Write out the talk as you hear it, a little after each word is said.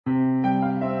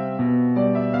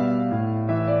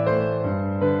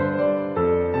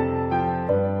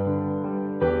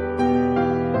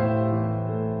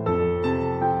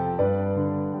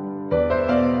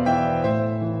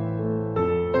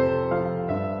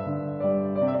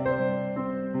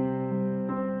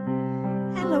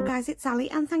Hello guys, it's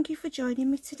Ali and thank you for joining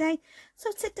me today.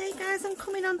 So today guys, I'm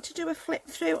coming on to do a flip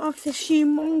through of this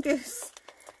humongous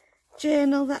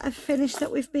journal that I've finished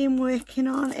that we've been working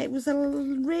on. It was a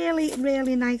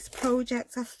really nice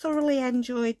project. I thoroughly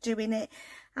enjoyed doing it.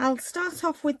 I'll start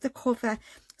off with the cover.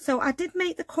 So I did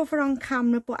make the cover on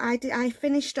camera, but I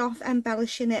finished off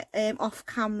embellishing it off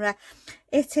camera.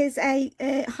 It is a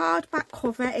hardback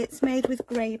cover. It's made with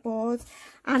grey boards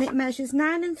and it measures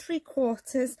 9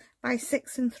 3/4 by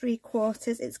 6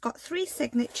 3/4. It's got 3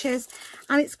 signatures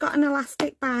and it's got an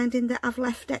elastic binding that I've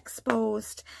left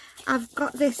exposed. I've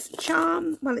got this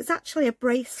charm, well it's actually a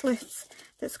bracelet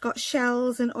that's got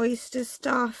shells and oysters,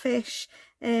 starfish,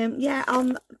 yeah,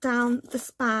 on down the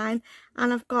spine,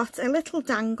 and I've got a little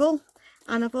dangle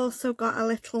and I've also got a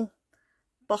little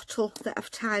bottle that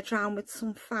I've tied around with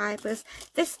some fibres.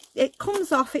 It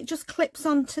comes off, it just clips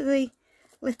onto the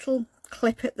little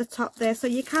clip at the top there, so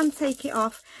you can take it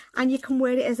off and you can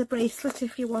wear it as a bracelet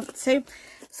if you want to.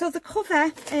 So the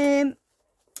cover,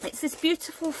 it's this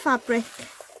beautiful fabric,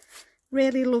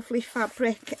 really lovely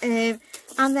fabric, and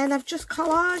then I've just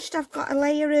collaged. I've got a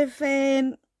layer of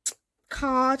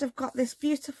card. I've got this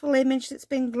beautiful image that's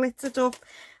been glittered up.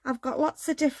 I've got lots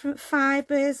of different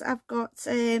fibres. I've got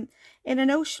in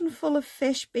an ocean full of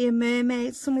fish, be a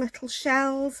mermaid, some little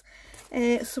shells,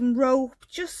 some rope,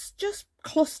 just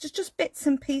clusters, just bits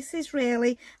and pieces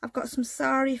really. I've got some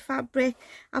sari fabric.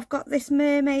 I've got this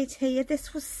mermaid here.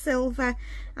 This was silver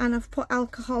and I've put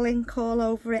alcohol ink all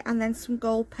over it and then some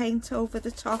gold paint over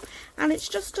the top, and it's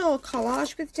just all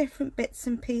collage with different bits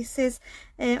and pieces.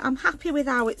 I'm happy with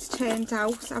how it's turned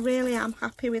out. I really am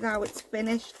happy with how it's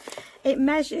finished. It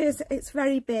measures, it's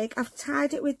very big. I've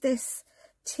tied it with this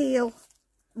teal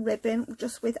ribbon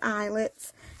just with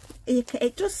eyelets.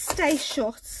 It does stay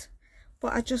shut,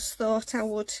 but I just thought I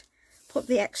would put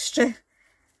the extra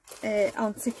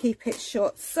on to keep it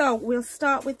shut. So we'll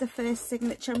start with the first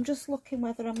signature. I'm just looking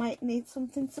whether I might need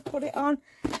something to put it on.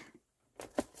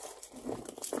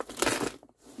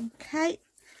 Okay,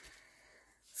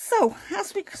 so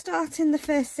as we start in the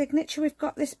first signature, we've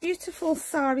got this beautiful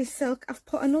sari silk. I've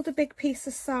put another big piece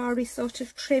of sari sort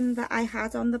of trim that I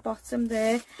had on the bottom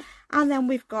there, and then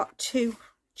we've got 2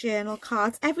 journal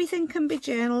cards. Everything can be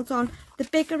journaled on. The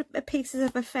bigger pieces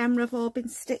of ephemera have all been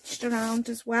stitched around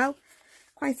as well,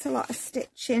 quite a lot of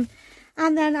stitching.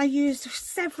 And then I used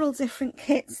several different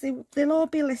kits. They'll all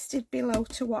be listed below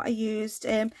to what I used.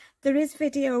 There is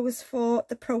videos for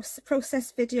the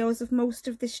process videos of most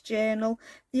of this journal.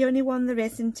 The only one there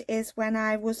isn't is when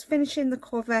I was finishing the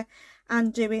cover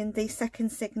and doing the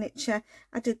second signature.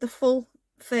 I did the full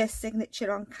first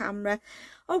signature on camera.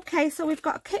 Okay, so we've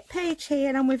got a kit page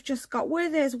here and we've just got where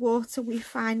there's water we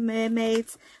find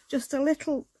mermaids, just a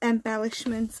little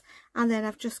embellishment, and then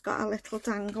I've just got a little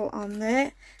dangle on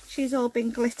there. She's all been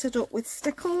glittered up with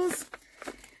stickles.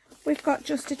 We've got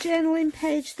just a journaling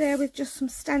page there with just some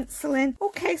stenciling.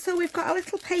 Okay, so we've got a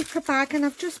little paper bag and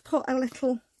I've just put a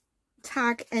little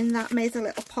tag in that, made a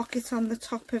little pocket on the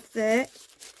top of there.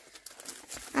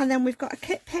 And then we've got a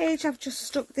kit page. I've just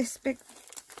stuck this big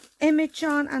image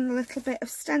on and a little bit of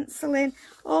stenciling.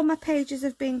 All my pages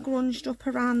have been grunged up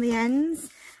around the ends.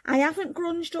 I haven't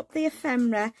grunged up the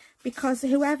ephemera because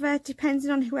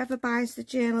depending on whoever buys the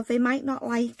journal, they might not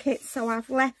like it, so I've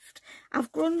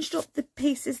grunged up the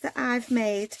pieces that I've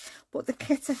made, but the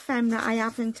kit ephemera I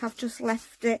haven't. I've just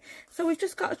left it. So we've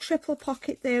just got a triple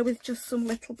pocket there with just some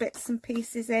little bits and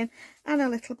pieces in and a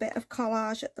little bit of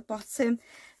collage at the bottom.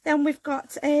 Then we've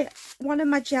got one of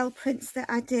my gel prints that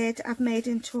I did, I've made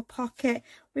into a pocket.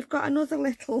 We've got another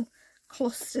little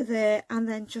cluster there and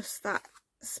then just that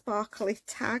sparkly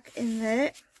tag in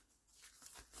there.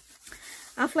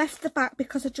 I've left the back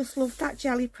because I just loved that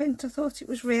jelly print. I thought it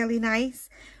was really nice.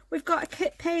 We've got a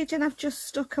kit page and I've just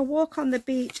stuck a walk on the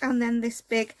beach and then this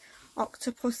big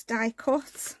octopus die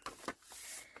cut.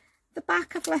 The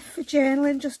back I've left for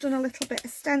journaling, just done a little bit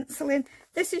of stenciling.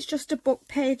 This is just a book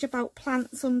page about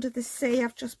plants under the sea.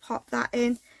 I've just popped that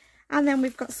in. And then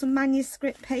we've got some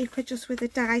manuscript paper just with a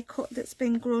die cut that's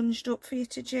been grunged up for you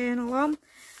to journal on.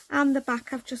 And the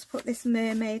back I've just put this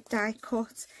mermaid die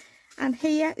cut. And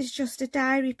here is just a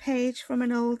diary page from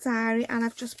an old diary and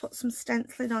I've just put some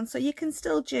stenciling on so you can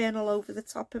still journal over the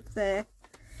top of there.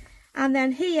 And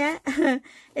then here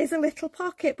is a little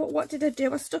pocket, but what did I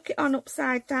do? I stuck it on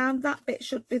upside down. That bit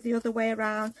should be the other way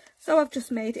around, so I've just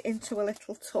made it into a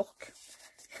little tuck.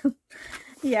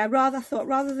 Yeah, I thought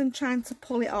rather than trying to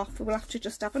pull it off, we'll have to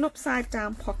just have an upside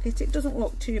down pocket. It doesn't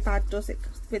look too bad, does it,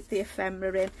 with the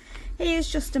ephemera in. Here's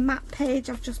just a map page.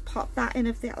 I've just popped that in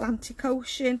of the Atlantic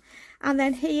Ocean. And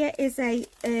then here is a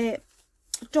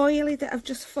doily that I've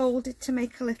just folded to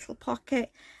make a little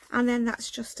pocket, and then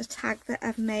that's just a tag that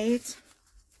I've made.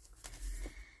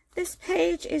 This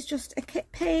page is just a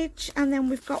kit page, and then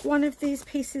we've got one of these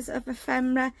pieces of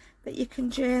ephemera that you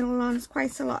can journal on. There's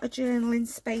quite a lot of journaling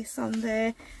space on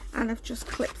there, and I've just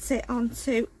clipped it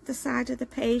onto the side of the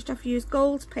page. I've used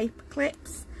gold paper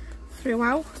clips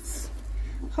throughout,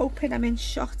 hoping I'm in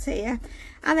shot here.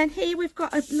 And then here we've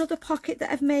got another pocket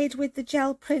that I've made with the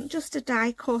gel print, just a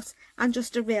die cut and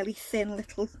just a really thin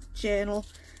little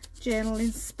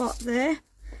journaling spot there.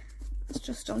 It's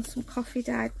just on some coffee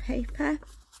dyed paper.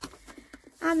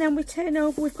 And then we turn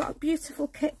over, we've got a beautiful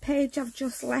kit page I've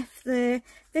just left there.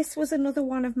 This was another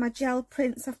one of my gel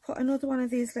prints. I've put another one of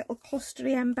these little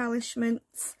clustery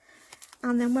embellishments.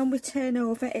 And then when we turn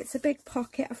over, it's a big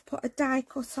pocket. I've put a die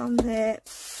cut on there.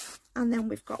 And then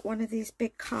we've got one of these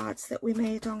big cards that we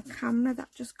made on camera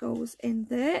that just goes in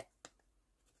there.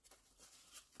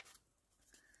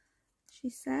 She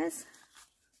says.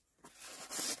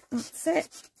 That's it.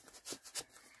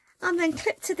 And then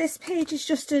clipped to this page is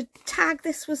just a tag.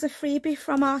 This was a freebie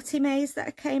from Artymaze that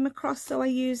I came across, so I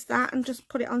used that and just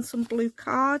put it on some blue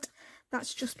card.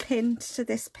 That's just pinned to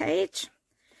this page,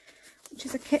 which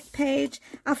is a kit page.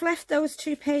 I've left those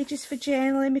 2 pages for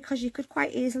journaling because you could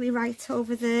quite easily write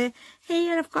over there.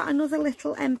 Here I've got another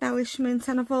little embellishment,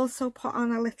 and I've also put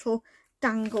on a little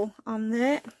dangle on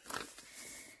there.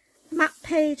 Map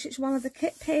page, it's one of the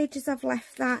kit pages, I've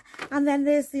left that. And then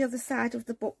there's the other side of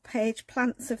the book page,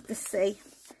 Plants of the Sea.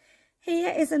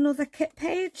 Here is another kit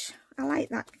page. I like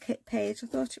that kit page, I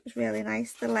thought it was really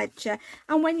nice, the ledger.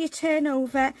 And when you turn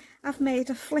over, I've made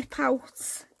a flip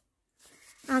out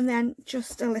and then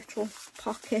just a little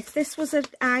pocket. This was an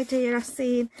idea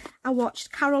I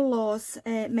watched Carol Laws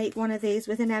make one of these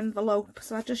with an envelope,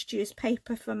 so I just used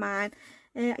paper for mine.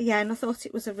 Yeah, and I thought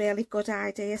it was a really good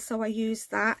idea, so I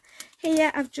used that.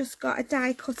 Here I've just got a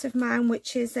die cut of mine,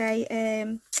 which is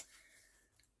a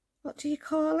what do you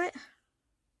call it?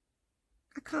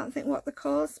 I can't think what they're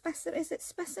called. Is it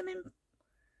specimen?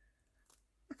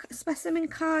 Specimen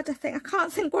card, I think. I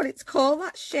can't think what it's called,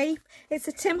 that shape. It's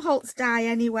a Tim Holtz die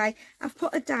anyway. I've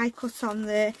put a die cut on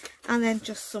there, and then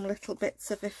just some little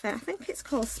bits of effect. I think it's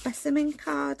called specimen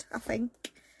card, I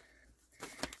think.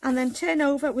 And then turn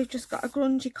over, we've just got a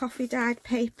grungy coffee dyed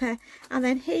paper. And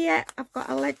then here I've got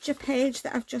a ledger page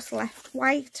that I've just left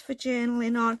white for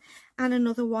journaling on, and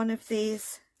another one of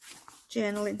these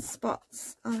journaling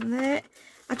spots on there.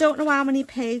 I don't know how many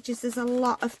pages. There's a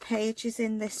lot of pages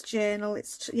in this journal.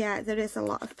 Yeah, there is a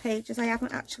lot of pages. I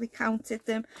haven't actually counted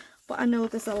them, but I know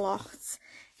there's a lot.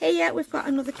 Here we've got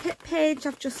another kit page.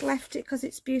 I've just left it because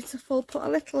it's beautiful. Put a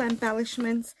little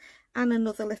embellishment and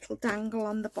another little dangle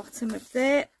on the bottom of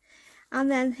there. And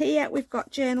then here we've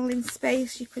got journaling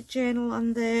space. You could journal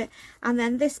on there. And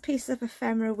then this piece of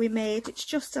ephemera we made, it's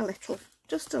just a little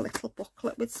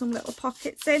booklet with some little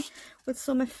pockets in, with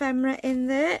some ephemera in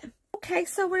there. Okay,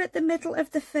 so we're at the middle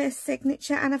of the first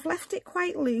signature, and I've left it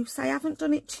quite loose. I haven't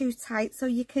done it too tight, so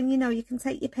you can, you can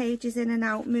take your pages in and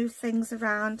out, move things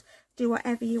around, do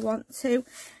whatever you want to.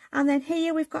 And then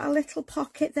here we've got a little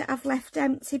pocket that I've left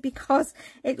empty because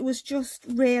it was just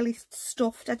really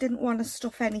stuffed. I didn't want to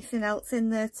stuff anything else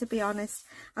in there, to be honest.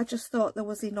 I just thought there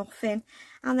was enough in.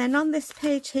 And then on this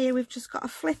page here, we've just got a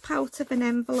flip out of an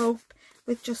envelope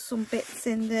with just some bits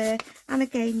in there, and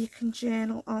again you can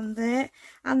journal on there.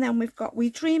 And then we've got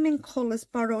We Dream in Colours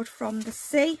borrowed from the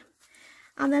sea.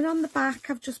 And then on the back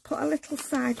I've just put a little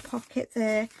side pocket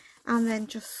there, and then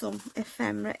just some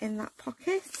ephemera in that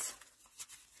pocket.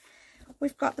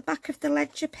 We've got the back of the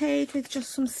ledger page with just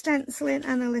some stenciling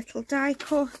and a little die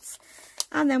cut,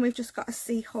 and then we've just got a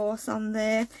seahorse on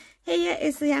there. Here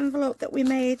is the envelope that we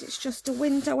made. It's just a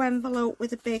window envelope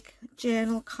with a big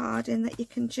journal card in that you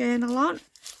can journal on.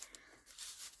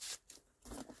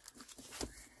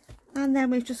 And then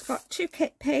we've just got 2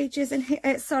 kit pages, and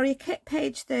a kit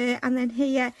page there, and then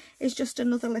here is just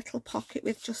another little pocket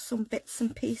with just some bits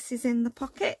and pieces in the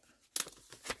pocket.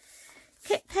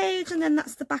 Kit page, and then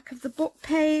that's the back of the book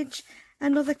page.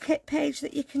 Another kit page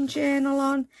that you can journal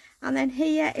on. And then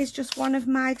here is just one of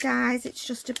my dies. It's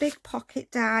just a big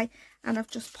pocket die, and I've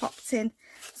just popped in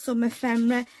some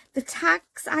ephemera. The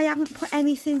tags, I haven't put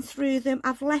anything through them.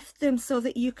 I've left them so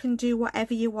that you can do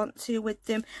whatever you want to with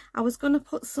them. I was going to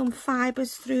put some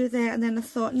fibres through there, and then I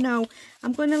thought, no,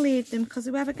 I'm going to leave them because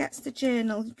whoever gets the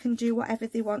journal can do whatever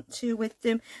they want to with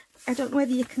them. I don't know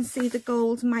whether you can see the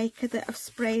gold mica that I've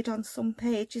sprayed on some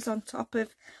pages on top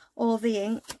of all the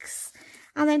inks.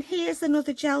 And then here's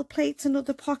another gel plate,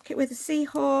 another pocket with a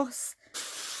seahorse,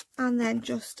 and then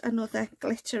just another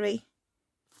glittery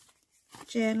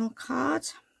journal card.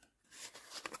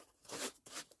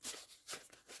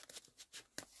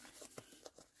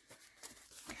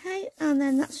 Okay, and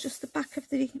then that's just the back of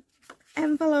the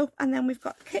envelope, and then we've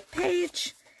got the kit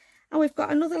page, and we've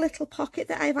got another little pocket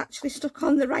that I've actually stuck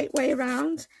on the right way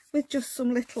around with just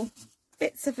some little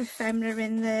bits of ephemera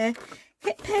in there.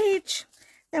 Kit page.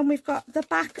 Then we've got the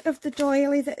back of the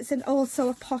doily that's in also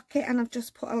a pocket, and I've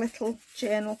just put a little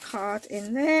journal card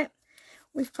in there.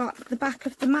 We've got the back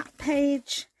of the map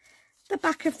page, the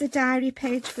back of the diary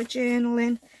page for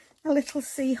journaling, a little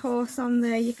seahorse on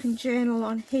there you can journal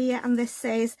on here, and this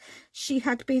says, "She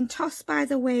had been tossed by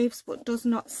the waves but does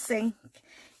not sink."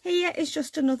 Here is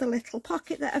just another little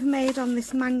pocket that I've made on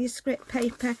this manuscript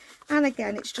paper, and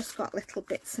again it's just got little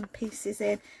bits and pieces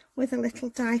in with a little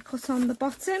die cut on the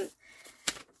bottom.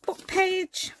 Book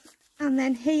page, and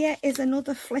then here is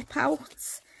another flip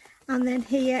out, and then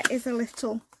here is a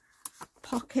little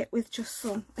pocket with just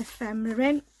some ephemera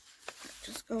in. It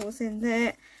just goes in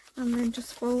there and then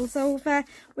just folds over.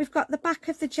 We've got the back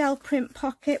of the gel print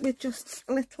pocket with just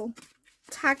little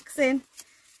tags in,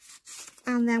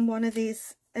 and then one of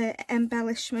these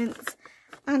embellishments.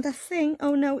 And I think,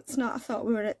 oh no it's not, I thought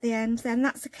we were at the end then.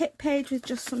 That's a kit page with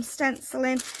just some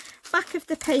stenciling. Back of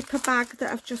the paper bag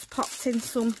that I've just popped in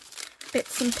some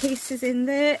bits and pieces in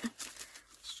there.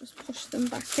 Let's just push them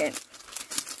back in.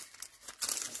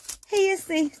 Here's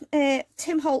the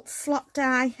Tim Holtz slot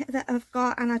die that I've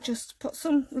got, and I just put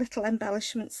some little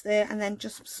embellishments there, and then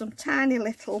just some tiny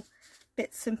little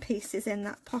bits and pieces in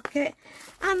that pocket.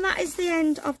 And that is the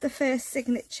end of the first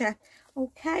signature.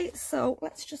 Okay, so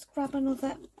let's just grab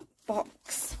another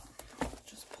box.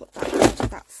 Just put that onto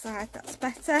that side, that's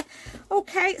better.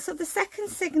 Okay, so the second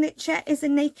signature is a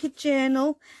naked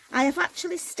journal. I have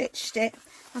actually stitched it.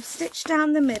 I've stitched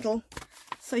down the middle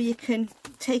so you can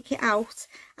take it out,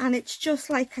 and it's just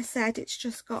like I said, it's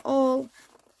just got all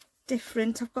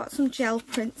different. I've got some gel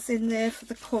prints in there for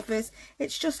the covers.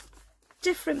 It's just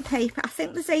different paper. I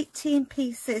think there's 18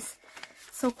 pieces,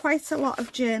 so quite a lot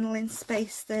of journaling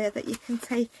space there that you can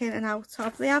take in and out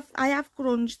of. I have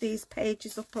grunged these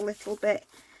pages up a little bit,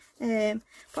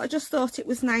 but I just thought it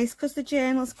was nice because the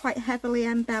journal's quite heavily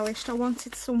embellished. I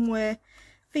wanted somewhere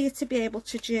for you to be able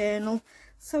to journal.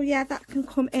 So yeah, that can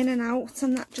come in and out,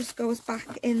 and that just goes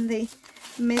back in the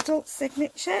middle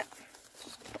signature.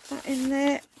 Just put that in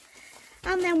there.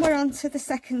 And then we're on to the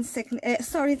second signature,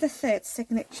 the third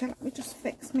signature. Let me just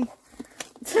fix me.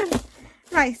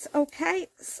 Right, okay,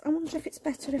 so I wonder if it's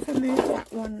better if I move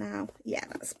that one now. Yeah,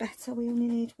 that's better. We only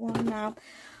need one now.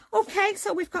 Okay,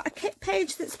 so we've got a kit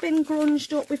page that's been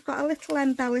grunged up. We've got a little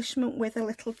embellishment with a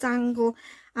little dangle,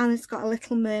 and it's got a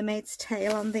little mermaid's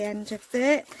tail on the end of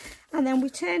there. And then we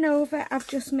turn over. I've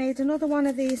just made another one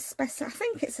of these I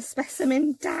think it's a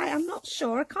specimen die, I'm not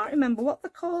sure, I can't remember what they're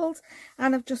called.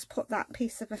 And I've just put that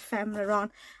piece of ephemera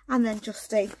on, and then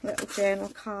just a little journal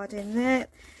card in there.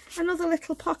 Another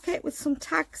little pocket with some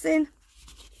tags in,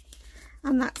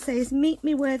 and that says, "Meet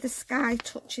me where the sky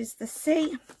touches the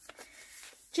sea."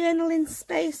 Journaling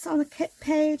space on a kit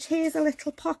page. Here's a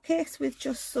little pocket with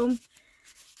just some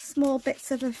small bits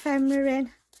of ephemera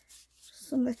in,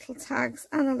 some little tags,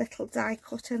 and a little die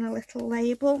cut and a little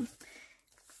label.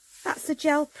 That's a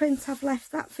gel print. I've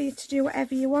left that for you to do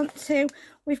whatever you want to.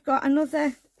 We've got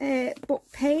another book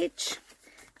page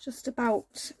just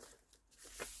about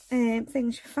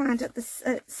things you find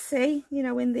at sea, you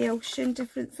know, in the ocean,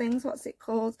 different things. What's it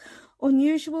called?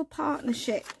 Unusual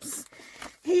partnerships.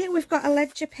 Here we've got a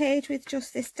ledger page with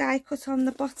just this die cut on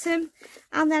the bottom,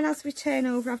 and then as we turn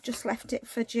over, I've just left it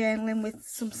for journaling with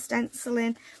some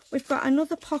stenciling. We've got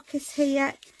another pocket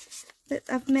here that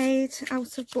I've made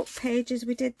out of book pages.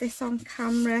 We did this on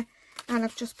camera, and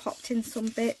I've just popped in some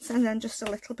bits, and then just a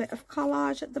little bit of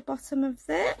collage at the bottom of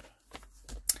there.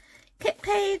 Kit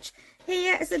page.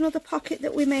 Here is another pocket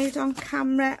that we made on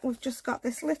camera. We've just got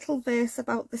this little verse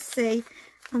about the sea,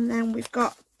 and then we've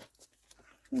got,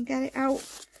 and get it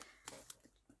out,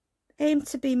 aim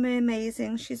to be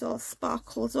mermazing. She's all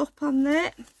sparkles up on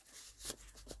there.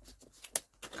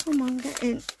 Come on, get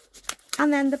in.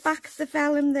 And then the back of the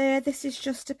vellum there, this is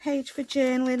just a page for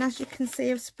journaling. As you can see,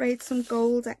 I've sprayed some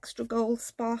gold, extra gold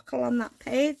sparkle on that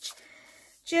page.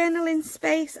 Journaling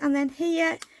space. And then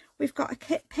here we've got a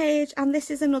kit page, and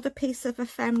this is another piece of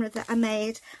ephemera that I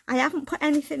made. I haven't put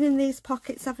anything in these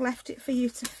pockets. I've left it for you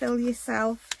to fill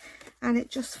yourself, and it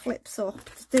just flips up.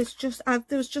 There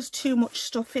was just too much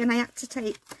stuff in. I had to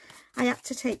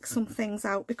take some things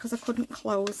out because I couldn't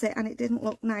close it and it didn't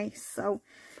look nice, so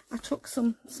I took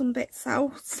some bits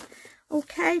out.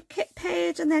 Okay, kit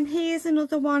page. And then here's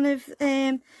another one of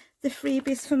the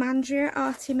freebies from Andrea,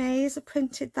 Artymaze. I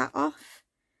printed that off.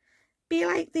 Be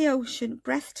like the ocean,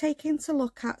 breathtaking to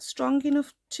look at, strong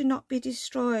enough to not be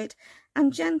destroyed,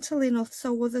 and gentle enough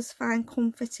so others find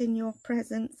comfort in your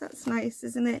presence. That's nice,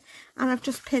 isn't it? And I've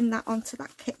just pinned that onto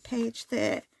that kit page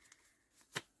there.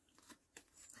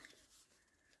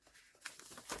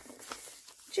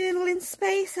 Journaling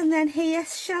space, and then here,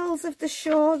 Shells of the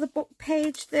Shore, the book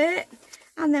page there.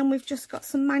 And then we've just got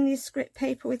some manuscript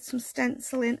paper with some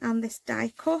stenciling and this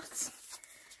die cut.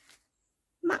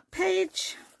 Map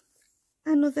page,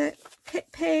 another kit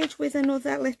page with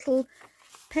another little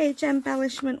page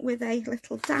embellishment with a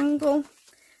little dangle.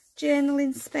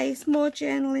 Journaling space, more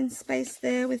journaling space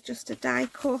there with just a die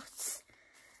cut.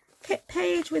 Kit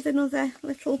page with another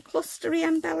little clustery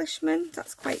embellishment.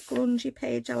 That's quite grungy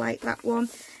page, I like that one.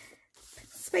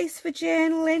 Space for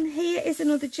journaling. Here is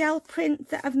another gel print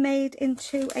that I've made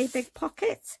into a big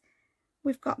pocket.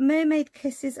 We've got mermaid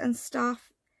kisses and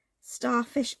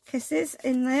starfish kisses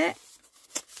in there.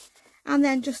 And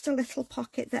then just a little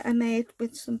pocket that I made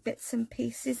with some bits and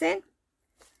pieces in.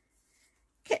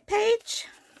 Kit page.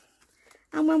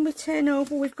 And when we turn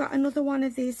over, we've got another one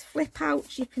of these flip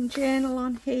outs. You can journal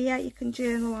on here, you can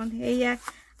journal on here,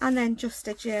 and then just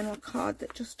a journal card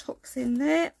that just tucks in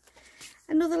there.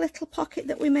 Another little pocket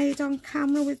that we made on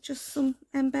camera with just some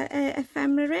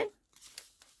ephemera in.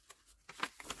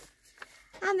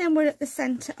 And then we're at the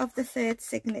centre of the third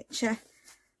signature.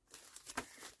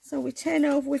 So we turn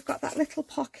over, we've got that little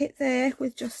pocket there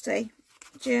with just a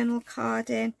journal card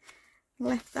in.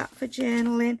 Left that for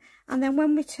journaling. And then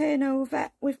when we turn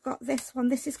over, we've got this one.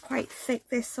 This is quite thick,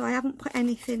 this, so I haven't put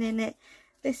anything in it.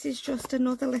 This is just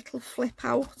another little flip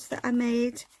out that I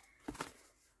made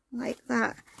like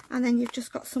that. And then you've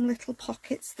just got some little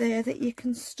pockets there that you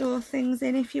can store things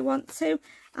in if you want to.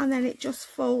 And then it just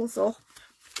folds up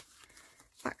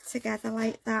back together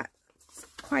like that. It's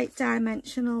quite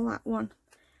dimensional, that one.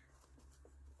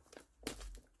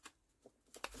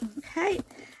 Okay,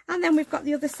 and then we've got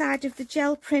the other side of the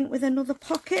gel print with another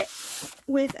pocket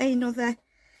with another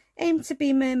Aim to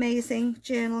Be Mermazing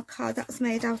journal card that's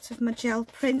made out of my gel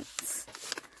prints.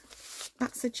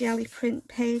 That's a jelly print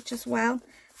page as well.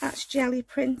 That's jelly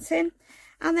printing.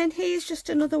 And then here's just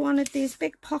another one of these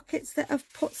big pockets that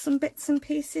I've put some bits and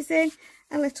pieces in.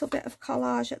 A little bit of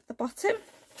collage at the bottom.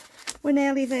 We're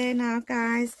nearly there now,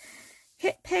 guys.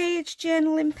 Kit page,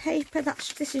 journaling paper.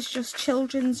 This is just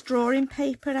children's drawing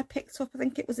paper I picked up. I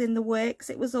think it was in the works.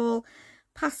 It was all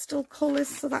pastel colours,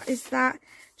 so that is that.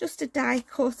 Just a die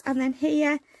cut. And then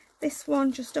here, this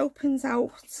one just opens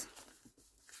out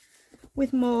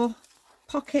with more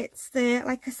pockets there.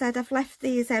 Like I said, I've left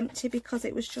these empty because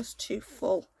it was just too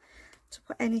full to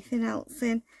put anything else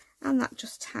in. And that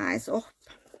just ties up.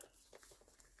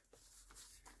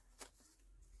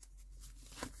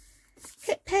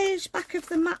 Kit page, back of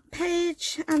the map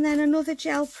page, and then another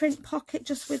gel print pocket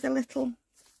just with a little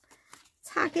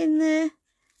tag in there.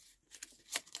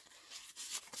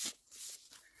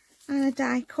 And a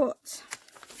die cut.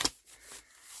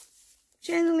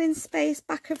 Journaling space,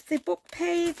 back of the book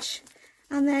page.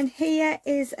 And then here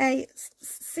is a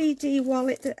CD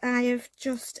wallet that I have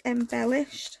just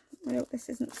embellished. I hope this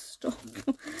isn't stuck.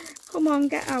 Come on,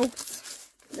 get out.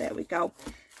 There we go.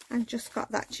 And just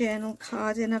got that journal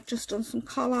card in. I've just done some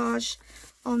collage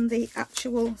on the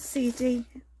actual CD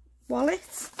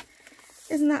wallet.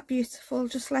 Isn't that beautiful?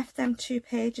 Just left them 2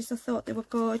 pages. I thought they were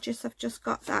gorgeous. I've just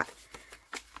got that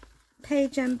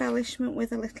page embellishment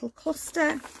with a little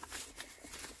cluster.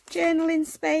 Journaling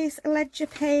space, a ledger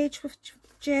page with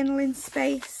journaling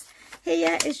space.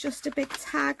 Here is just a big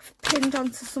tag pinned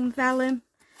onto some vellum.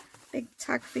 Big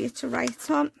tag for you to write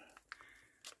on.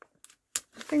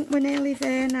 I think we're nearly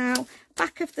there now.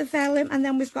 Back of the vellum, and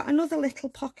then we've got another little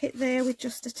pocket there with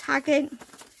just a tag in.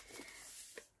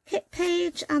 Kit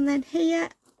page, and then here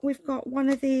we've got one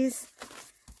of these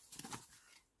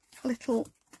little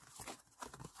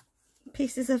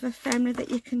pieces of ephemera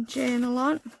that you can journal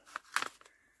on.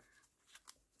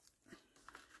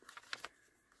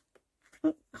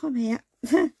 Oh, come here.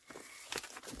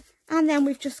 And then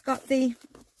we've just got the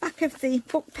back of the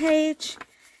book page.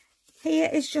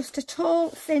 Here is just a tall,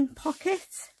 thin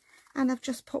pocket, and I've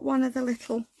just put one of the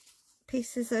little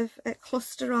pieces of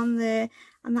cluster on there,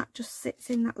 and that just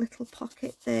sits in that little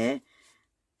pocket there.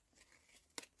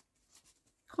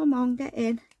 Come on, get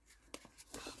in.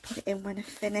 I'll put it in when I've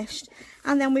finished.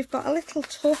 And then we've got a little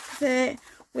tuck there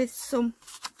with some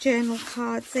journal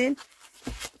cards in.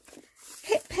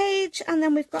 Kit page, and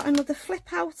then we've got another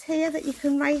flip out here that you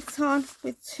can write on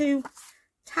with 2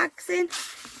 tags in.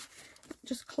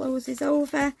 Just closes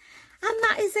over, and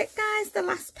that is it, guys. The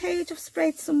last page, I've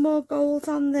sprayed some more gold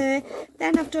on there.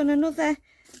 Then I've done another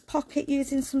pocket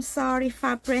using some sari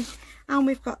fabric, and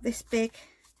we've got this big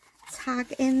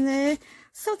tag in there.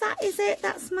 So that is it.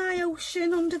 That's my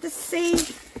Ocean Under the Sea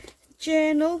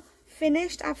journal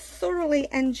finished. I've thoroughly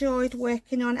enjoyed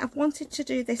working on it. I've wanted to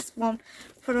do this one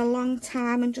for a long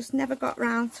time and just never got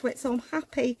round to it, so I'm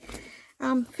happy.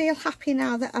 Feel happy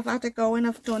now that I've had a go and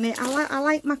I've done it. I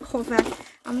like my cover.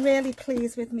 I'm really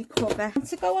pleased with my cover. And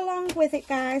to go along with it,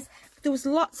 guys, there was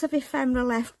lots of ephemera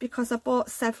left because I bought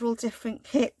several different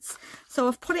kits. So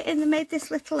I've put it in and made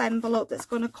this little envelope that's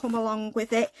going to come along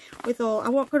with it. With all, I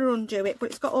won't going to undo it, but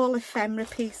it's got all ephemera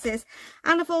pieces.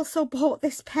 And I've also bought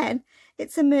this pen.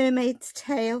 It's a mermaid's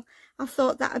tail. I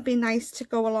thought that would be nice to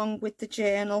go along with the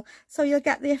journal. So you'll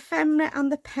get the ephemera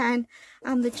and the pen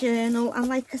and the journal. And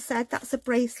like I said, that's a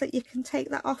bracelet. You can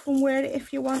take that off and wear it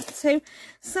if you want to.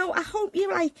 So I hope you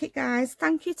like it, guys.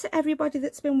 Thank you to everybody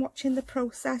that's been watching the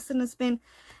process and has been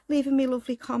leaving me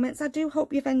lovely comments. I do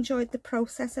hope you've enjoyed the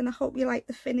process and I hope you like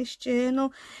the finished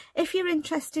journal. If you're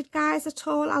interested, guys, at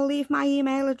all, I'll leave my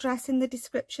email address in the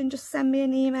description. Just send me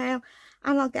an email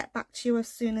and I'll get back to you as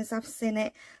soon as I've seen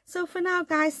it. So for now,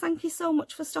 guys, thank you so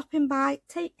much for stopping by.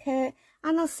 Take care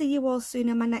and I'll see you all soon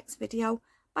in my next video.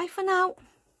 Bye for now.